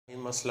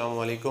रहीम अस्सलाम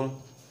वालेकुम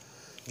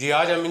जी।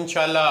 आज हम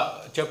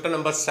इंशाल्लाह चैप्टर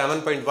नंबर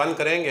 7.1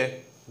 करेंगे,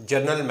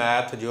 जनरल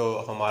मैथ जो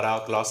हमारा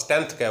क्लास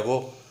 10th का है वो।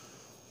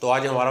 तो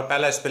आज हमारा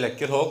पहला इस पे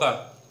लेक्चर होगा।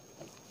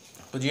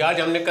 तो जी आज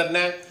हमने करना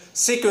है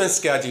सीक्वेंस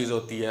क्या चीज़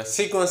होती है,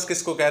 सीक्वेंस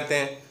किसको कहते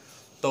हैं।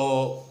 तो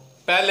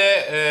पहले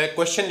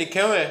क्वेश्चन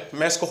लिखे हुए हैं,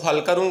 मैं इसको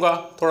हल करूँगा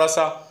थोड़ा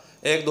सा,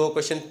 एक दो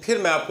क्वेश्चन, फिर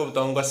मैं आपको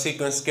बताऊँगा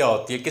सीक्वेंस क्या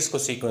होती है, किसको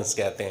सीक्वेंस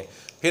कहते हैं।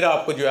 फिर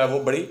आपको जो है वो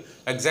बड़ी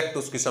एग्जैक्ट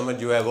उसकी समझ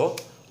जो है वो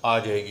आ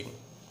जाएगी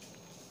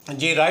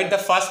जी। Right the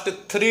first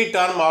 3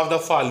 term of the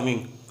following.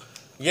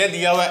 ये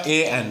दिया हुआ है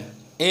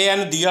ए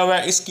एन दिया हुआ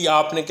है, इसकी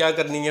आपने क्या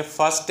करनी है,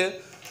 फर्स्ट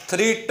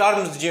 3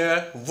 टर्म्स जो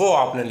है वो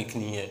आपने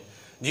लिखनी है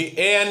जी।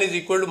 A N is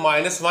equal to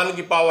 -1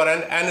 की पावर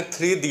एन, एन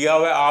 3 दिया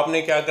हुआ है,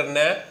 आपने क्या करना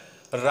है,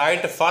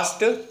 right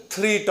first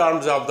 3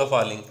 terms of the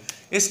following.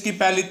 इसकी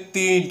पहली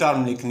 3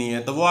 टर्म लिखनी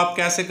है। तो वो आप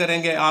कैसे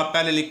करेंगे, आप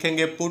पहले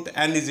लिखेंगे put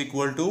an is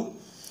equal to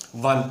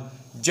 1।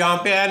 जहाँ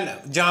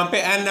पे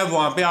एन है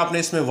वहाँ पे आपने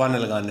इसमें 1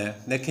 लगाना है।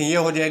 देखिए ये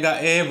हो जाएगा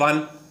A1।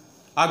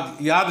 अब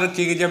याद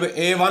रखिए जब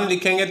A1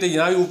 लिखेंगे तो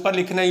यहाँ भी ऊपर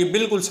लिखना है, ये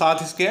बिल्कुल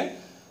साथ इसके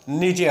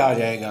नीचे आ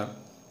जाएगा।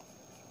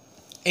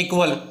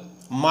 इक्वल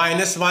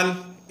 -1,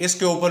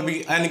 इसके ऊपर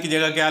भी n की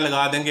जगह क्या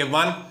लगा देंगे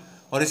 1।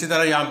 और इसी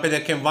तरह यहाँ पे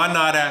देखें 1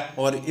 आ रहा है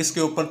और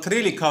इसके ऊपर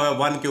 3 लिखा हुआ है,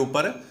 1 के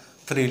ऊपर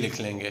 3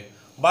 लिख लेंगे।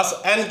 बस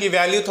n की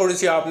वैल्यू थोड़ी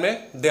सी आपने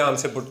ध्यान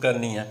से पुट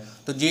करनी है।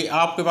 तो जी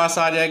आपके पास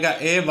आ जाएगा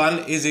A1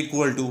 इज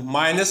इक्वल टू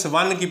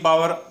 -1 की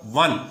पावर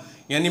 1,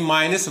 यानी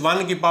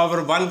 -1 की पावर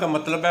 1 का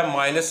मतलब है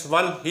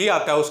 -1 ही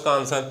आता है उसका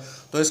आंसर।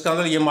 तो इसका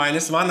अंदर ये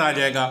 -1 आ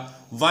जाएगा।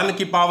 1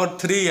 की पावर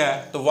 3 है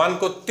तो 1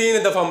 को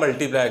 3 दफ़ा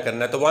मल्टीप्लाई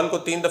करना है, तो 1 को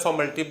 3 दफ़ा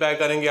मल्टीप्लाई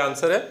करेंगे,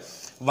 आंसर है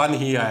 1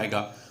 ही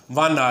आएगा।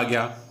 1 आ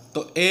गया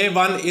तो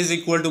A1 इज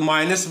इक्वल टू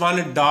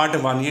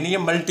 -1.1, यानी ये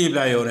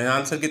मल्टीप्लाई हो रहे हैं,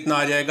 आंसर कितना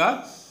आ जाएगा,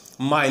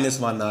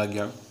 -1 आ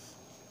गया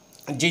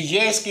जी।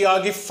 ये इसकी आ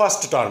गई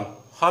फर्स्ट टर्म।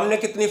 हमने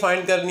कितनी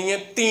फाइंड करनी है,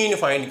 3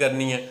 फाइंड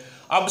करनी है।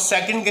 अब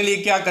सेकंड के लिए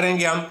क्या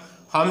करेंगे,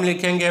 हम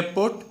लिखेंगे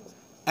put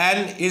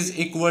n is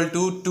equal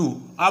to 2।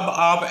 अब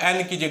आप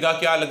n की जगह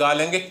क्या लगा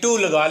लेंगे, 2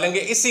 लगा लेंगे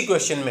इसी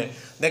क्वेश्चन में।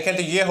 देखें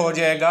तो ये हो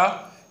जाएगा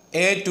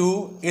A2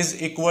 इज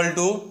इक्वल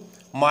टू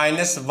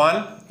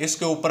 -1,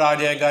 इसके ऊपर आ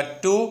जाएगा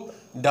 2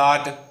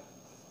 डॉट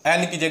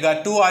n की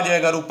जगह 2 आ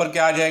जाएगा और ऊपर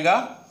क्या आ जाएगा,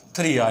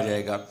 3 आ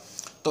जाएगा।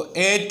 तो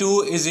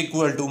A2 इज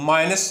इक्वल टू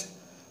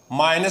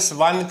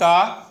 -1 का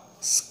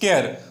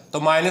स्क्वायर, तो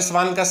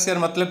 -1 का स्क्वायर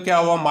मतलब क्या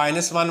हुआ,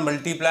 -1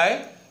 मल्टीप्लाई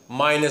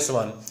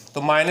 -1,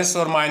 तो माइनस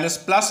और माइनस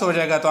प्लस हो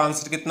जाएगा, तो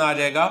आंसर कितना आ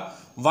जाएगा,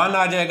 1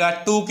 आ जाएगा।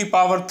 2 की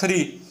पावर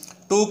 3,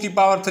 2 की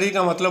पावर 3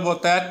 का मतलब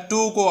होता है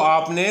 2 को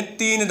आपने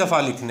 3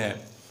 दफ़ा लिखना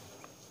है।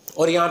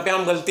 और यहाँ पे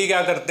हम गलती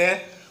क्या करते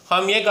हैं,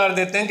 हम ये कर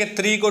देते हैं कि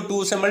 3 को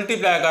 2 से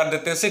मल्टीप्लाई कर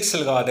देते हैं, 6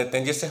 लगा देते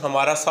हैं, जिससे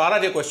हमारा सारा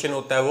जो क्वेश्चन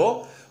होता है वो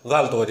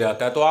गलत हो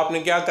जाता है। तो आपने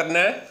क्या करना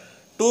है,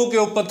 2 के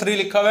ऊपर 3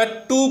 लिखा हुआ है,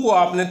 2 को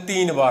आपने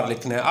 3 बार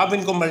लिखना है। अब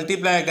इनको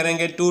मल्टीप्लाई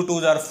करेंगे, 2 2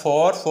 जार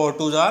 4, 4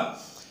 2 जार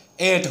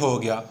 8 हो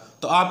गया।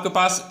 तो आपके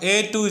पास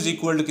A2 इज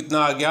इक्वल टू कितना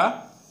आ गया,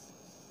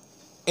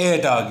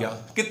 8 आ गया।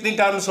 कितनी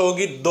टर्म्स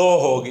होगी, 2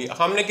 होगी।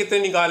 हमने कितनी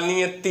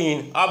निकालनी है,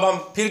 3। अब हम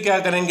फिर क्या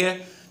करेंगे,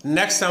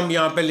 नेक्स्ट हम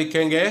यहाँ पे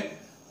लिखेंगे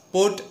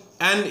put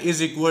n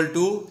is equal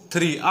to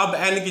 3। अब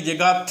n की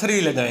जगह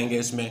 3 लगाएंगे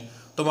इसमें,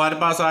 तो हमारे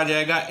पास आ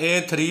जाएगा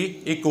A3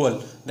 इक्वल,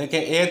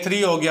 देखिए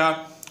A3 हो गया,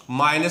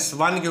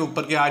 -1 के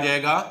ऊपर क्या आ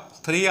जाएगा,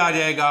 3 आ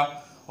जाएगा,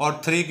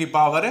 और 3 की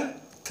पावर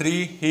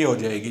 3 ही हो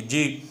जाएगी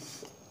जी।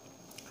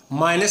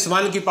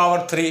 -1 की पावर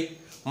 3,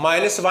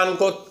 -1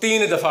 को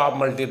 3 दफ़ा आप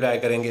मल्टीप्लाई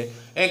करेंगे।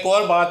 एक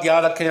और बात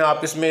याद रखें,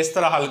 आप इसमें इस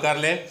तरह हल कर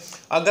लें,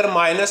 अगर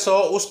माइनस हो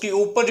उसकी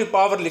ऊपर जो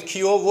पावर लिखी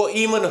हो वो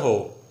इवन हो,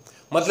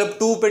 मतलब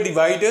 2 पे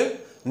डिवाइड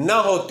ना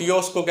होती हो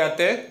उसको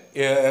कहते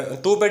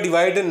हैं, 2 पे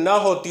डिवाइड ना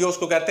होती हो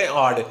उसको कहते हैं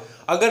ऑड,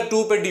 अगर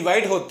 2 पे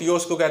डिवाइड होती हो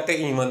उसको कहते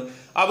हैं इवन।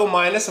 अब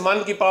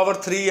 -1 की पावर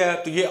 3 है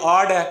तो ये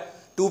ऑड है,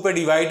 2 पे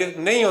डिवाइड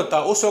नहीं होता,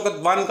 उस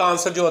वक्त 1 का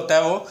आंसर जो होता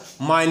है वो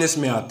माइनस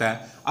में आता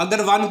है।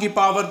 अगर 1 की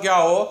पावर क्या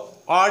हो,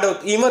 ऑड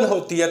इवन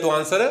होती है, तो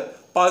आंसर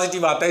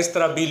पॉजिटिव आता है, इस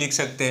तरह भी लिख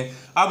सकते हैं।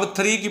 अब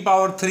 3 की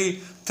पावर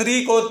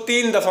 3 को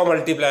 3 दफ़ा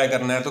मल्टीप्लाई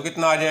करना है, तो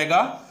कितना आ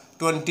जाएगा,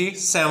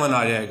 27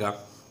 आ जाएगा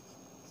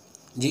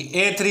जी।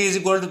 A3 is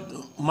equal to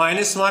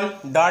 -1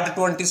 dot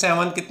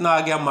 27, कितना आ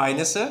गया,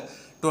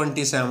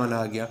 -27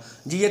 आ गया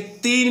जी। ये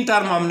 3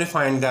 टर्म हमने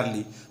फाइंड कर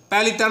ली।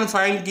 पहली टर्म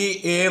फाइंड की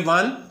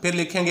A1, फिर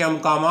लिखेंगे हम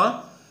कामा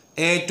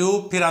A2,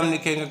 फिर हम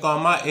लिखेंगे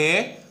कामा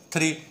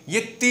A3।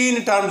 ये 3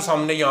 टर्म्स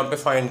हमने यहाँ पे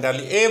फाइंड कर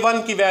ली।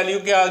 A1 की वैल्यू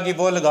क्या आ गई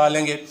वो लगा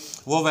लेंगे,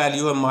 वो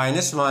वैल्यू है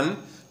 -1,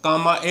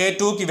 कामा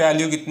A2 की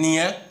वैल्यू कितनी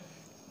है,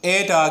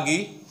 8 आ गई,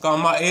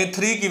 कामा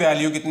A3 की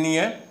वैल्यू कितनी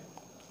है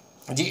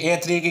जी,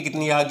 A3 की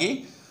कितनी आ गई,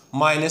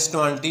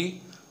 -20,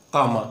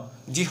 कामा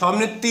जी।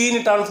 हमने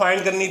 3 टर्म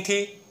फाइंड करनी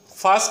थी,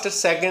 फर्स्ट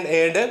सेकंड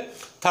एंड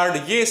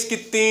थर्ड, ये इसकी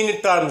 3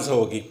 टर्म्स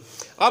होगी।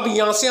 अब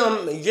यहाँ से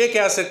हम ये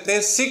कह सकते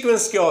हैं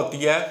सीक्वेंस क्या होती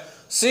है,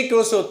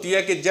 सीक्वेंस होती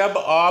है कि जब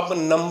आप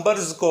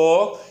नंबर्स को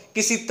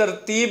किसी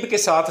तरतीब के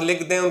साथ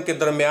लिख दें, उनके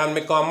दरमियान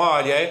में कामा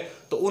आ जाए,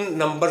 तो उन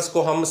नंबर्स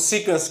को हम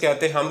सीक्वेंस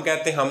कहते हैं। हम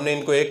कहते हैं हमने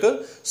इनको एक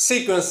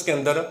सीक्वेंस के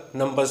अंदर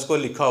नंबर्स को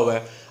लिखा हुआ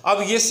है।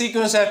 अब ये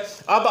सीक्वेंस है।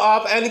 अब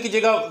आप n की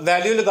जगह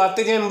वैल्यू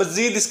लगाते जाएं,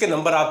 मजीद इसके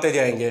नंबर आते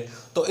जाएंगे।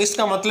 तो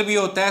इसका मतलब ये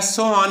होता है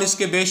सो ऑन,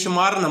 इसके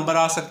बेशुमार नंबर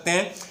आ सकते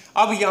हैं।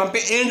 अब यहाँ पे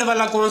एंड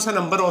वाला कौन सा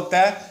नंबर होता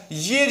है?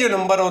 ये जो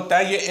नंबर होता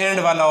है ये एंड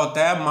वाला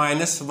होता है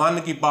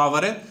 -1 की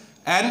पावर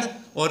n,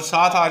 और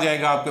साथ आ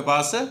जाएगा आपके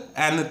पास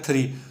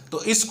n3।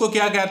 तो इसको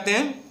क्या कहते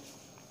हैं?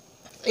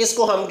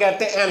 इसको हम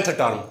कहते हैं nth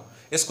टर्म।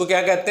 इसको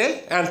क्या कहते हैं?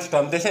 nth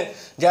term. देखें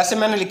जैसे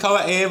मैंने लिखा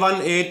हुआ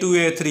a1 a2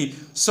 a3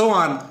 so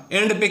on,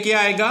 and पे क्या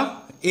आएगा?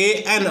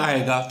 an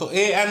आएगा। तो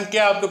an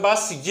क्या आपके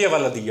पास ये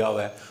वाला दिया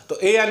हुआ है। तो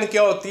an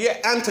क्या होती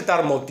है? nth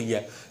टर्म होती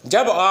है।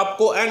 जब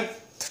आपको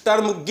nth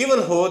टर्म गिवन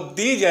हो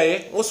दी जाए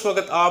उस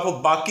वक्त आप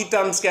बाकी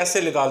टर्म्स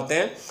कैसे निकालते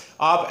हैं?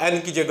 आप n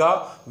की जगह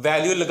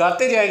वैल्यू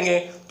लगाते जाएंगे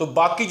तो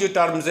बाकी जो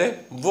टर्म्स है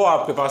वो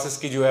आपके पास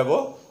इसकी जो है वो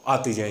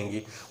आती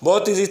जाएंगी।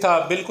 बहुत इजी था,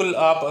 बिल्कुल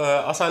आप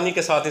आसानी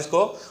के साथ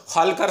इसको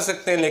हल कर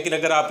सकते हैं, लेकिन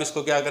अगर आप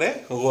इसको क्या करें,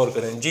 गौर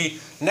करें। जी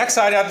नेक्स्ट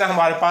आ जाते हैं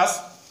हमारे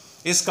पास।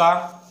 इसका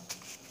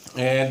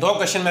 2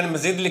 क्वेश्चन मैंने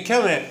मजीद लिखे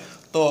हुए हैं,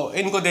 तो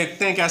इनको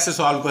देखते हैं कैसे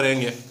सॉल्व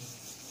करेंगे।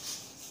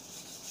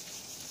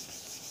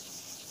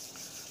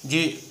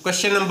 जी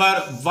क्वेश्चन नंबर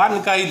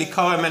 1 का ही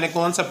लिखा हुआ है मैंने,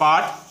 कौन सा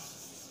पार्ट?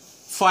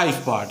 5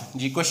 पार्ट।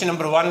 जी क्वेश्चन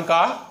नंबर 1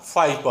 का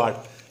 5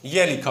 पार्ट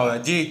ये लिखा हुआ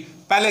है। जी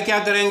पहले क्या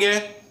करेंगे,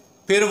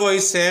 फिर वही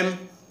same,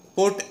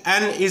 put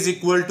n is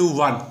equal to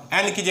 1,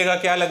 n की जगह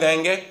क्या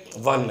लगाएंगे?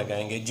 1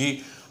 लगाएंगे।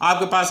 जी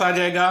आपके पास आ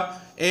जाएगा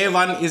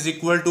a1 इज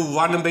इक्वल टू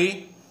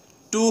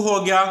 1/2 हो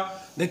गया।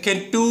 देखिए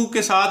 2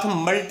 के साथ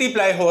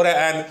मल्टीप्लाई हो रहा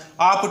है n,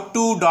 आप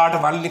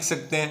 2.1 लिख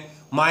सकते हैं,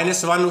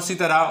 -1 उसी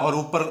तरह, और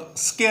ऊपर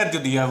स्क्वायर जो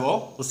दिया है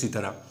वो उसी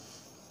तरह।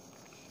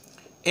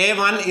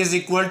 a1 इज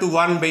इक्वल टू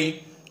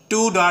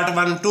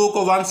 1/2.1, 2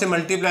 को 1 से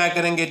मल्टीप्लाई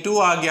करेंगे, 2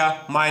 आ गया,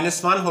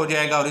 -1 हो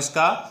जाएगा और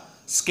इसका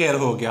स्क्वायर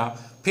हो गया।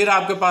 फिर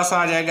आपके पास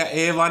आ जाएगा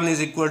a1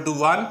 इज इक्वल टू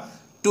 1,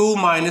 2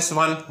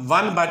 -1,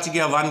 1 बच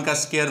गया, 1 का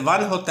स्क्वायर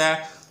 1 होता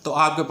है। तो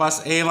आपके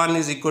पास a1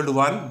 इज इक्वल टू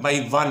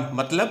 1/1,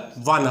 मतलब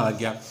 1 आ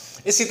गया।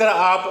 इसी तरह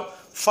आप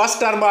फर्स्ट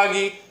टर्म आ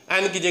गई,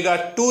 n की जगह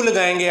 2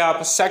 लगाएंगे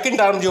आप, सेकंड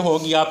टर्म जो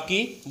होगी आपकी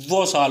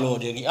वो सॉल्व हो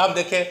जाएगी। अब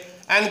देखें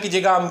n की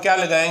जगह हम क्या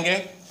लगाएंगे?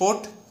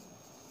 Put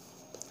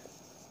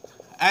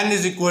n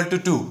is equal to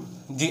 2।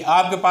 जी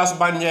आपके पास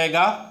बन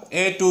जाएगा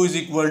a2 इज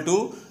इक्वल टू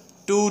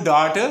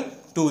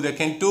 2.2।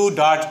 देखें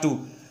 2.2,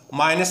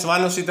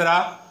 -1 उसी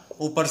तरह,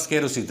 ऊपर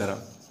स्क्वायर उसी तरह।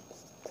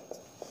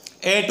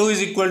 a2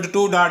 इज इक्वल टू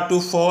 2.2,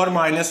 4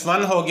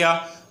 -1 हो गया,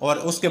 और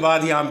उसके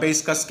बाद यहाँ पे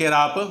इसका स्क्वायर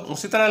आप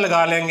उसी तरह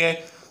लगा लेंगे।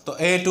 तो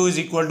a2 इज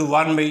इक्वल टू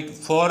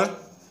 1/4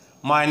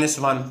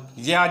 -1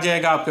 ये आ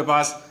जाएगा आपके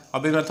पास।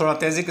 अभी मैं थोड़ा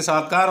तेज़ी के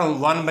साथ कर रहा हूँ,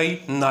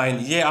 1/9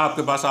 ये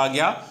आपके पास आ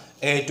गया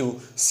a2।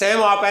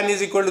 सेम आप n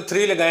इज इक्वल टू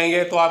 3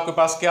 लगाएंगे तो आपके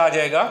पास क्या आ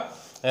जाएगा?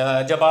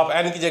 जब आप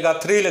n की जगह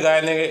 3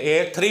 लगाएंगे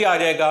a3 आ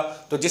जाएगा।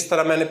 तो जिस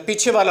तरह मैंने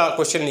पीछे वाला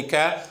क्वेश्चन लिखा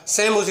है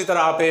सेम उसी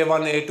तरह आप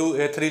a1 a2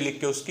 a3 लिख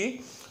के उसकी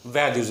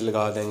वैल्यूज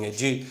लगा देंगे।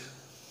 जी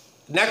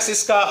नेक्स्ट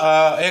इसका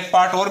एक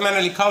पार्ट और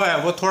मैंने लिखा हुआ है,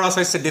 वो थोड़ा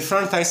सा इससे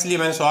डिफरेंट था इसलिए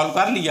मैंने सॉल्व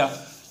कर लिया।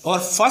 और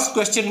फर्स्ट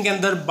क्वेश्चन के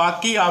अंदर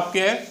बाकी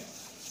आपके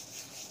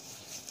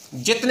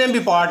जितने भी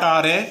पार्ट आ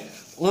रहे हैं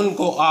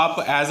उनको आप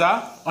एज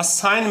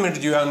असाइनमेंट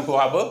जो है उनको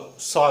आप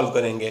सॉल्व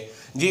करेंगे।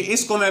 जी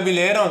इसको मैं भी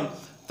ले रहा हूँ,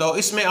 तो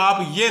इसमें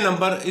आप ये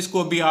नंबर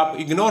इसको भी आप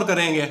इग्नोर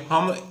करेंगे।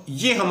 हम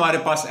ये हमारे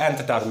पास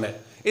nth टर्म है,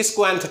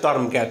 इसको nth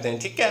टर्म कहते हैं,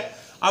 ठीक है।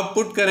 अब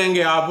पुट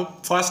करेंगे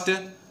आप first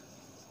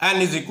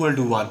n is equal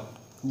to 1।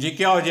 जी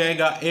क्या हो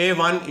जाएगा?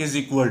 a1 is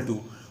equal to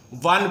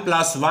 1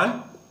 + 1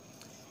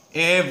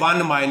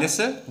 a1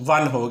 -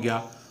 1 हो गया।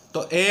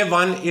 तो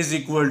a1 इज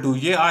इक्वल टू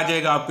ये आ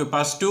जाएगा आपके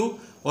पास 2,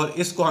 और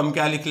इसको हम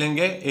क्या लिख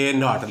लेंगे?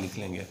 a0 लिख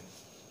लेंगे,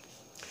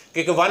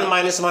 क्योंकि 1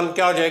 - 1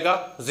 क्या हो जाएगा?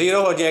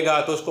 0 हो जाएगा,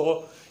 तो उसको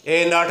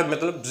a0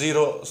 मतलब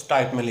 0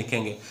 टाइप में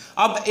लिखेंगे।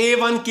 अब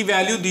a1 की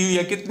वैल्यू दी हुई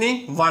है कितनी?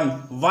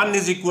 1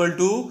 is equal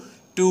to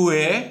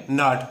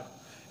 2a0,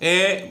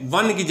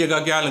 a1 की जगह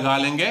क्या लगा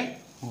लेंगे?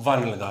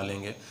 1 लगा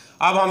लेंगे।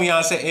 अब हम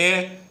यहाँ से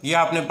ये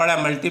आपने पढ़ा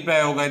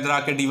मल्टीप्लाई होगा, इधर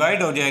आके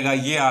डिवाइड हो जाएगा,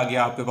 ये आ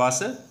गया आपके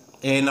पास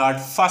a0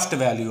 फर्स्ट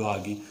वैल्यू आ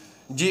गई।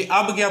 जी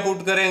अब क्या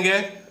पुट करेंगे?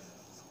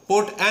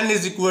 Put n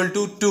is equal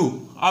to 2।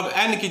 अब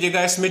n की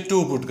जगह इसमें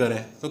 2 पुट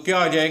करें तो क्या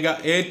हो जाएगा?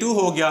 a2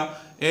 हो गया,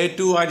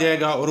 a2 आ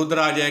जाएगा, और उधर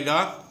आ जाएगा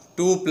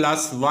 2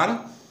 + 1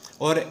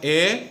 और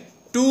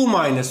a2 -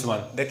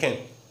 1। देखें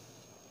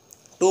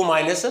 2 -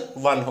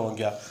 1 हो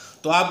गया।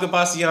 तो आपके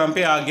पास यहाँ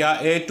पे आ गया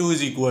a2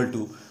 is equal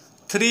to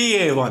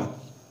 3a1,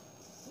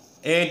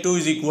 a2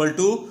 is equal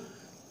to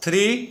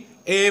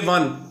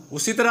 3a1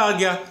 उसी तरह आ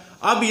गया।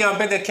 अब यहाँ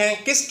पे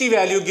देखें किसकी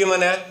वैल्यू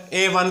गिवन है?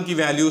 a1 की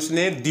वैल्यू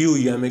उसने दी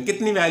हुई है हमें।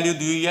 कितनी वैल्यू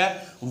दी हुई है?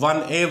 1।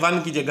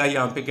 a1 की जगह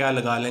यहाँ पे क्या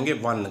लगा लेंगे?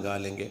 1 लगा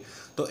लेंगे।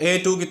 तो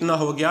a2 कितना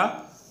हो गया?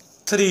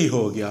 3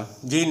 हो गया।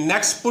 जी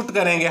नेक्स्ट पुट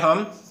करेंगे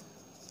हम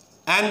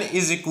n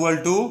is equal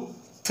to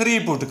 3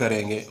 put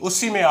करेंगे,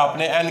 उसी में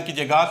आपने n की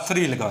जगह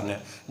 3 लगाना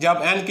है।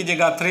 जब n की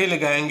जगह 3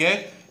 लगाएंगे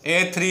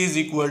a3 इज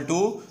इक्वल टू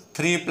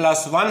 3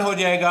 + 1 हो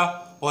जाएगा,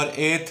 और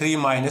a3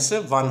 -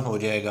 1 हो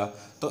जाएगा।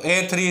 तो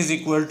a3 इज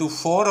इक्वल टू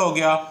 4 हो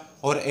गया,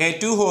 और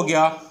a2 हो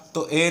गया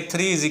तो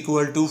A3 इज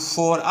इक्वल टू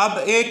 4।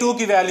 अब A2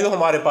 की वैल्यू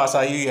हमारे पास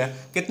आई हुई है,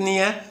 कितनी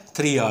है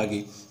 3 आ गई,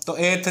 तो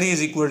A3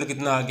 इज इक्वल टू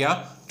कितना आ गया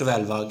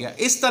 12 आ गया।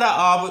 इस तरह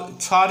आप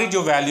सारी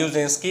जो वैल्यूज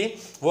हैं इसकी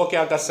वो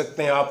क्या कर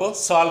सकते हैं, आप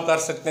सॉल्व कर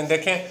सकते हैं।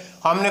 देखें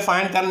हमने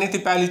फाइंड करनी थी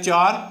पहली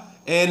 4,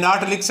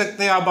 A0 लिख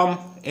सकते हैं, अब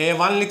हम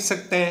A1 लिख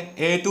सकते हैं,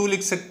 A2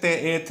 लिख सकते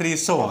हैं, A3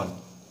 सो ऑन।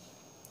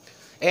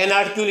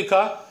 A0 क्यों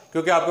लिखा,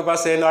 क्योंकि आपके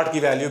पास A0 की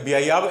वैल्यू भी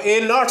आई। अब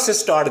A0 से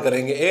स्टार्ट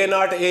करेंगे,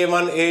 A0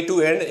 A1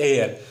 A2 and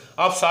AN।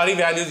 आप सारी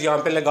वैल्यूज यहाँ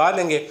पे लगा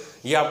देंगे,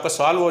 ये आपका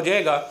सॉल्व हो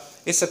जाएगा।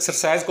 इस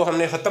एक्सरसाइज को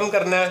हमने ख़त्म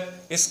करना है,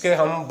 इसके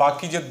हम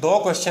बाकी जो 2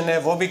 क्वेश्चन है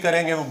वो भी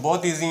करेंगे, वो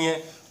बहुत ईजी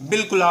हैं।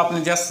 बिल्कुल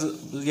आपने जस्ट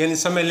यानी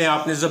समझ लें,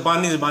 आपने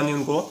ज़बानी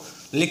उनको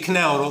लिखना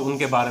है और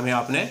उनके बारे में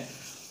आपने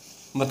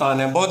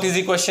बताना है। बहुत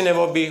ईजी क्वेश्चन है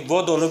वो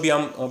दोनों भी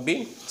हम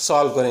अभी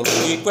सॉल्व करेंगे।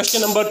 ये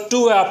क्वेश्चन नंबर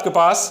 2 है आपके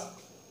पास,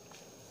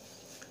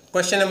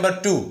 क्वेश्चन नंबर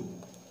 2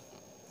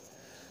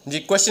 जी।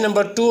 क्वेश्चन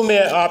नंबर 2 में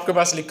आपके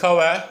पास लिखा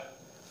हुआ है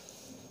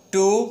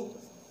 2,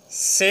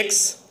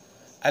 6,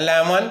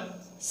 11,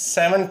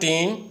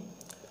 17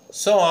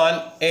 सो ऑन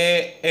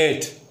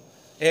A8।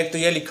 एक तो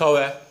ये लिखा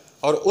हुआ है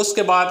और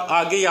उसके बाद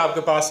आगे ही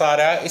आपके पास आ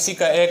रहा है, इसी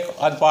का एक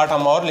आध पार्ट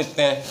हम और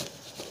लिखते हैं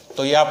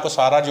तो ये आपको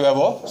सारा जो है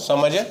वो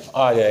समझ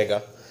आ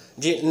जाएगा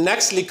जी।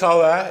 नेक्स्ट लिखा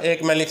हुआ है,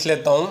 एक मैं लिख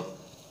लेता हूँ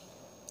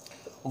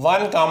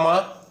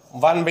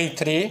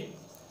 1,1/3,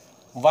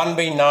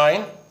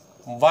 1/9,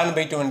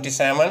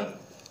 1/27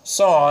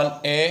 सो ऑन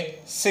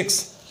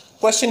A6।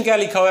 क्वेश्चन क्या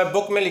लिखा हुआ है,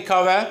 बुक में लिखा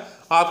हुआ है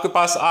आपके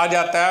पास आ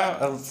जाता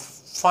है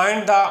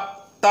फाइंड द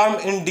टर्म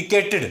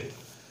इंडिकेटेड,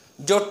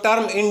 जो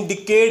टर्म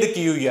इंडिकेट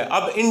की हुई है।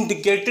 अब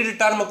इंडिकेटेड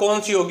टर्म कौन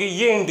सी होगी,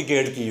 ये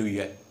इंडिकेट की हुई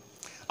है।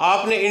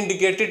 आपने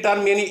इंडिकेटेड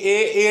टर्म यानी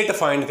A8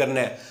 फाइंड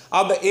करना है।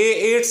 अब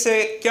A8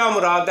 से क्या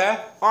मुराद है,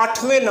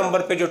 8वें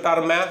नंबर पे जो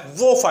टर्म है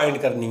वो फाइंड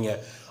करनी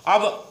है।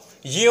 अब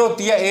ये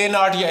होती है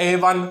A0 या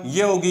A1,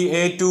 ये होगी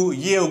A2,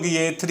 ये होगी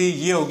A3,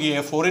 ये होगी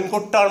A4। इनको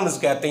टर्म्स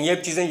कहते हैं। ये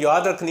चीज़ें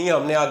याद रखनी है,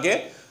 हमने आगे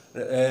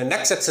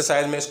नेक्स्ट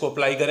एक्सरसाइज में इसको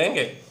अप्लाई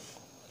करेंगे।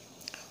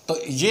 तो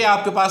ये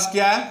आपके पास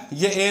क्या है,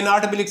 ये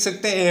A0 भी लिख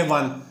सकते हैं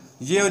A1,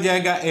 ये हो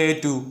जाएगा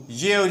A2,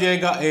 ये हो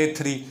जाएगा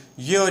A3,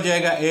 ये हो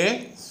जाएगा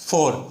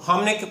A4।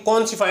 हमने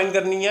कौन सी फाइंड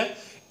करनी है,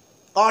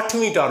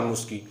 8वीं टर्म,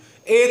 उसकी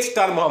 8th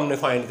टर्म हमने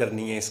फाइंड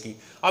करनी है इसकी।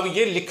 अब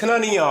ये लिखना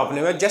नहीं है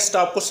आपने, मैं जस्ट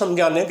आपको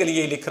समझाने के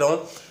लिए लिख रहा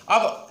हूँ।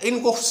 अब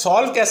इनको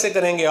सॉल्व कैसे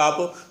करेंगे,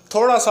 आप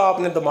थोड़ा सा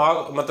अपने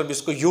दिमाग मतलब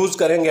इसको यूज़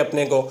करेंगे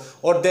अपने को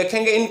और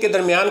देखेंगे इनके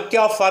दरमियान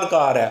क्या फ़र्क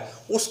आ रहा है,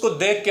 उसको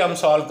देख के हम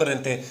सॉल्व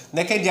करें थे।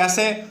 देखें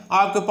जैसे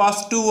आपके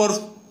पास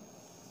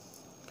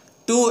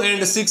 2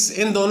 एंड 6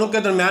 इन दोनों के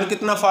दरमियान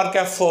कितना फ़र्क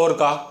है 4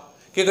 का,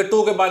 क्योंकि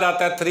 2 के बाद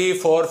आता है 3,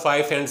 4,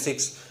 5 एंड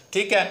 6।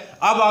 ठीक है,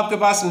 अब आपके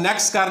पास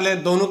नेक्स्ट कर ले,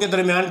 दोनों के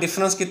दरमियान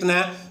डिफरेंस कितना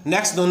है,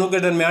 नेक्स्ट दोनों के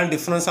दरमियान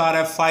डिफरेंस आ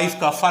रहा है 5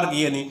 का, फ़र्क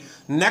ये नहीं।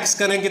 नेक्स्ट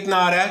करें कितना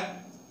आ रहा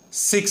है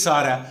 6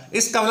 आ रहा है।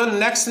 इसका मतलब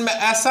नेक्स्ट में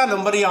ऐसा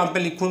नंबर यहाँ पे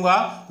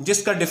लिखूंगा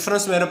जिसका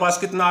डिफरेंस मेरे पास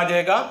कितना आ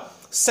जाएगा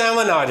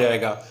 7 आ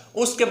जाएगा।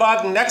 उसके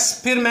बाद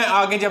नेक्स्ट फिर मैं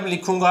आगे जब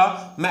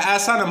लिखूंगा मैं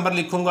ऐसा नंबर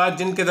लिखूंगा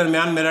जिनके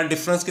दरमियान मेरा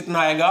डिफरेंस कितना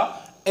आएगा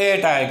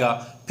 8 आएगा।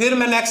 फिर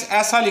मैं नेक्स्ट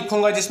ऐसा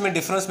लिखूंगा जिसमें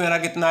डिफरेंस मेरा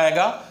कितना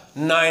आएगा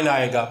 9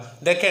 आएगा।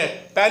 देखें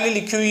पहले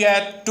लिखी हुई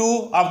है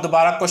 2, आप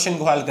दोबारा क्वेश्चन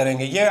को हल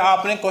करेंगे। ये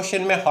आपने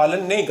क्वेश्चन में हल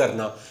नहीं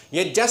करना,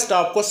 ये जस्ट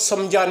आपको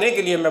समझाने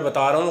के लिए मैं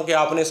बता रहा हूँ कि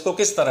आपने इसको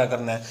किस तरह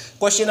करना है।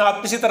 क्वेश्चन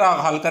आप किसी तरह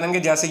हल करेंगे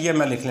जैसे ये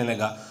मैं लिखने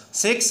लगा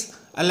 6,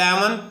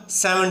 11,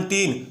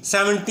 17।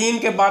 17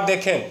 के बाद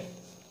देखें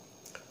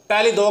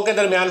पहले 2 के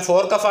दरमियान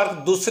 4 का फ़र्क,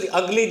 दूसरी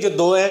अगली जो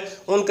 2 हैं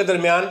उनके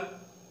दरमियान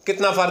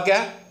कितना फ़र्क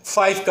है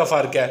 5 का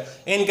फ़र्क है,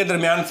 इनके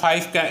दरमियान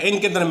 5 का,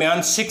 इनके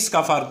दरमियान 6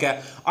 का फ़र्क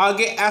है।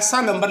 आगे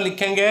ऐसा नंबर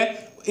लिखेंगे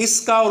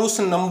इसका और उस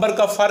नंबर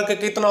का फ़र्क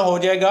कितना हो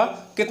जाएगा,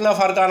 कितना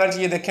फ़र्क आना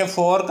चाहिए। देखें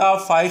 4 का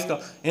 5 का,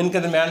 इनके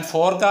दरमियान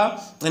 4 का,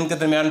 इनके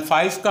दरमियान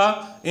 5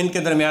 का, इनके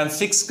दरमियान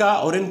 6 का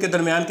और इनके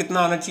दरमियान कितना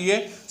आना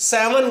चाहिए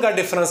 7 का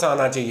डिफरेंस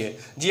आना चाहिए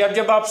जी। अब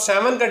जब आप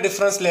 7 का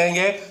डिफरेंस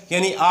लेंगे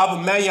यानी आप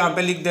मैं यहाँ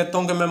पे लिख देता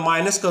हूँ कि मैं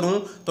माइनस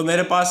करूँ तो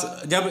मेरे पास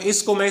जब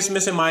इसको मैं इसमें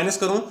से माइनस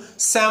करूँ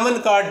 7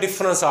 का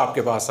डिफरेंस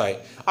आपके पास आए।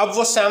 अब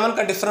वो 7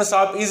 का डिफरेंस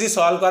आप इजी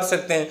सॉल्व कर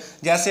सकते हैं।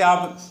 जैसे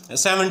आप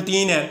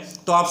 17 है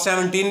तो आप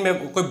 17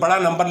 में कोई बड़ा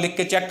नंबर लिख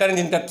के चेक करें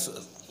जिनका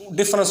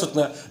डिफरेंस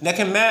उतना है।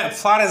 देखें मैं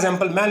फॉर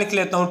एग्जांपल मैं लिख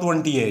लेता हूँ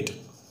 28।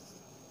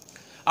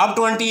 अब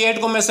 28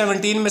 को मैं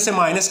 17 में से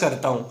माइनस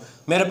करता हूँ,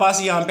 मेरे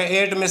पास यहाँ पे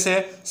 8 में से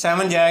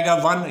 7 जाएगा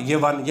 1, ये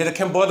 1, ये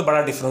देखें बहुत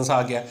बड़ा डिफरेंस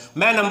आ गया।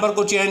 मैं नंबर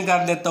को चेंज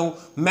कर देता हूँ,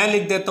 मैं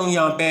लिख देता हूँ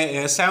यहाँ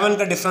पे 7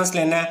 का डिफरेंस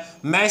लेना है,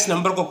 मैं इस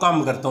नंबर को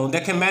कम करता हूँ।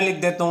 देखें मैं लिख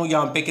देता हूँ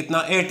यहाँ पे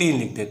कितना 18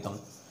 लिख देता हूँ।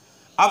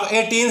 अब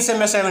 18 से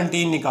मैं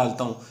 17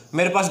 निकालता हूँ,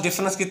 मेरे पास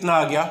डिफरेंस कितना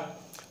आ गया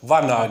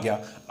 1 आ गया।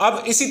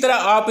 अब इसी तरह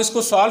आप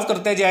इसको सॉल्व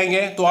करते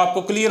जाएंगे तो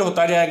आपको क्लियर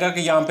होता जाएगा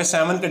कि यहाँ पे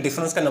 7 के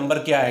डिफरेंस का नंबर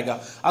क्या आएगा।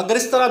 अगर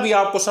इस तरह भी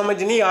आपको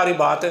समझ नहीं आ रही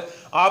बात,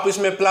 आप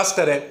इसमें प्लस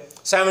करें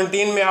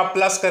 17 में आप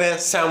प्लस करें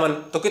 7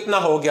 तो कितना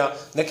हो गया।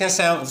 देखें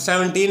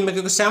 17 में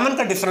क्योंकि 7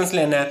 का डिफरेंस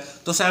लेना है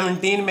तो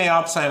 17 में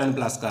आप 7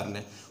 प्लस कर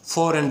लें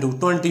 4 and 2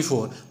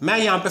 24। मैं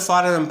यहाँ पे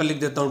फॉर एग्जाम्पल लिख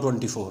देता हूँ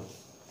 24।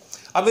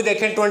 अभी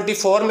देखें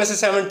 24 में से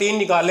 17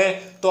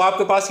 निकालें तो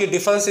आपके पास ये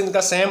डिफरेंस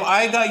इनका सेम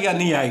आएगा या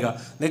नहीं आएगा।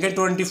 देखें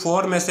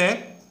 24 में से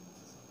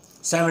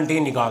 17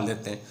 निकाल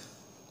देते हैं,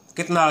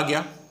 कितना आ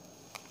गया,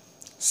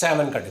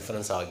 7 का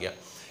डिफरेंस आ गया।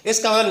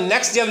 इसका मतलब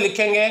नेक्स्ट जब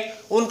लिखेंगे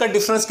उनका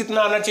डिफरेंस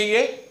कितना आना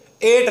चाहिए,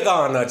 8 का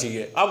आना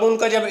चाहिए। अब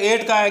उनका जब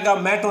 8 का आएगा,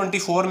 मैं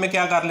 24 में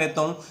क्या कर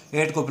लेता हूँ,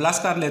 8 को प्लस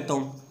कर लेता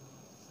हूँ,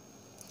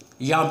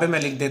 यहाँ पे मैं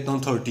लिख देता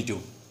हूँ 32,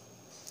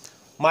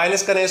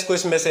 माइनस करें इसको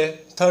इसमें से,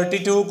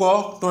 32 को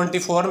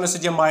 24 में से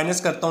जब माइनस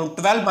करता हूँ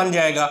 12 बन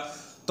जाएगा।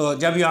 तो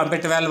जब यहाँ पे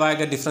 12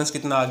 आएगा डिफरेंस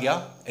कितना आ गया,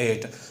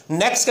 8।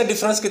 नेक्स्ट का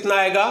डिफरेंस कितना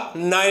आएगा,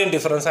 9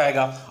 डिफरेंस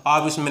आएगा।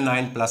 आप इसमें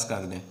 9 प्लस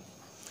कर दें,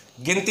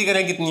 गिनती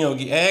करें कितनी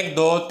होगी, 1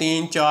 2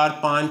 3 4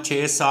 5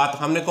 6 7,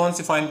 हमने कौन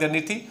सी फाइंड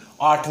करनी थी,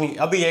 8वीं,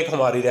 अभी एक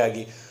हमारी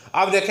रहेगी।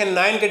 अब देखें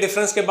 9 के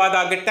डिफरेंस के बाद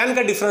आगे 10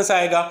 का डिफरेंस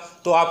आएगा,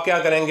 तो आप क्या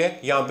करेंगे,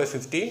 यहाँ पे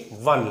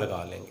 51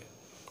 लगा लेंगे।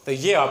 तो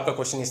ये आपका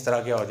क्वेश्चन इस तरह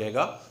क्या हो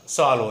जाएगा,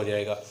 सॉल्व हो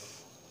जाएगा।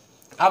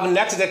 अब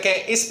नेक्स्ट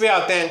देखें, इस पे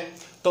आते हैं,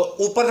 तो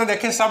ऊपर तो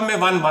देखें सब में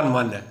 1 1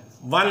 1 है,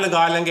 1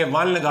 लगा लेंगे,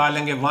 1 लगा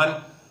लेंगे, 1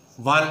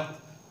 1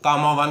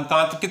 कामा 1,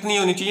 कहाँ तो कितनी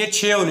होनी चाहिए,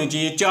 6 होनी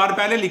चाहिए, 4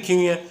 पहले लिखी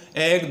हुई है,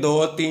 1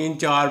 2 3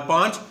 4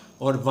 5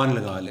 और 1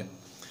 लगा लें।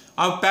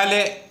 अब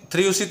पहले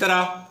 3 उसी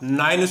तरह,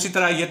 9 उसी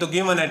तरह, ये तो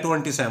गिवन है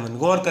 27।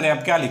 गौर करें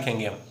अब क्या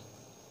लिखेंगे हम,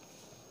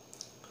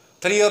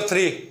 3 और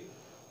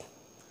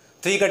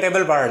 3 का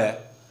टेबल पढ़ रहा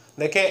है,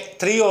 देखें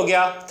 3 हो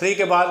गया, 3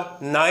 के बाद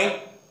 9,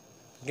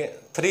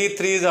 3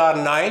 3s are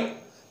 9,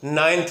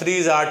 9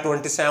 3s are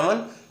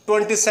 27,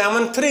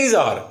 27 3s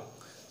are,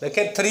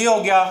 देखें 3 हो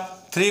गया,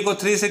 3 को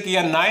 3 से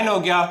किया 9 हो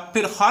गया,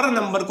 फिर हर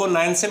नंबर को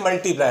 9 से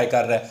मल्टीप्लाई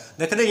कर रहा है।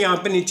 देखें यहाँ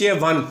पे नीचे है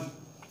 1,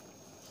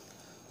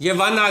 ये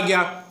 1 आ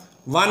गया,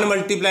 1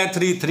 मल्टीप्लाई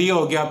 3 3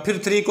 हो गया, फिर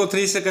 3 को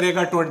 3 से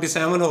करेगा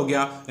 27 हो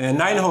गया,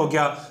 9 हो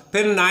गया,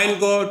 फिर 9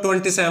 को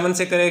 27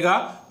 से करेगा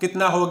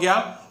कितना हो गया,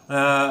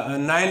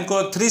 9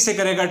 को 3 से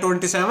करेगा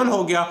 27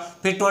 हो गया,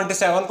 फिर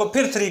 27 को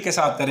फिर 3 के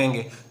साथ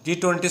करेंगे जी,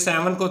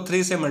 27 को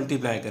 3 से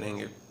मल्टीप्लाई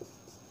करेंगे,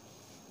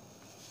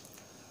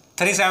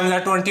 3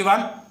 7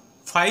 21,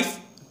 5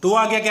 2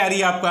 आ गया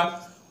कैरी आपका,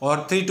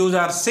 और 3 2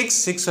 6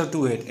 6 और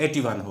 2 8,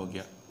 81 हो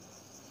गया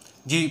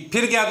जी।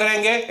 फिर क्या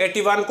करेंगे,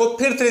 81 को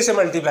फिर 3 से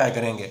मल्टीप्लाई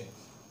करेंगे,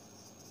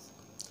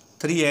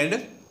 3 and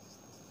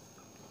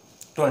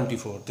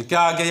 24, तो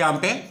क्या आ गया यहाँ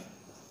पे,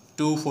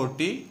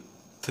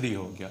 243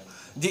 हो गया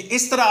जी।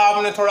 इस तरह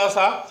आपने थोड़ा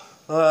सा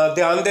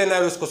ध्यान देना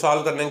है, उसको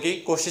सॉल्व करने की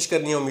कोशिश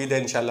करनी है। उम्मीद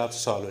है इंशाल्लाह आपसे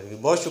सॉल्व हो जाएगी।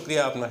 बहुत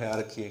शुक्रिया, अपना ख्याल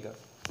रखिएगा।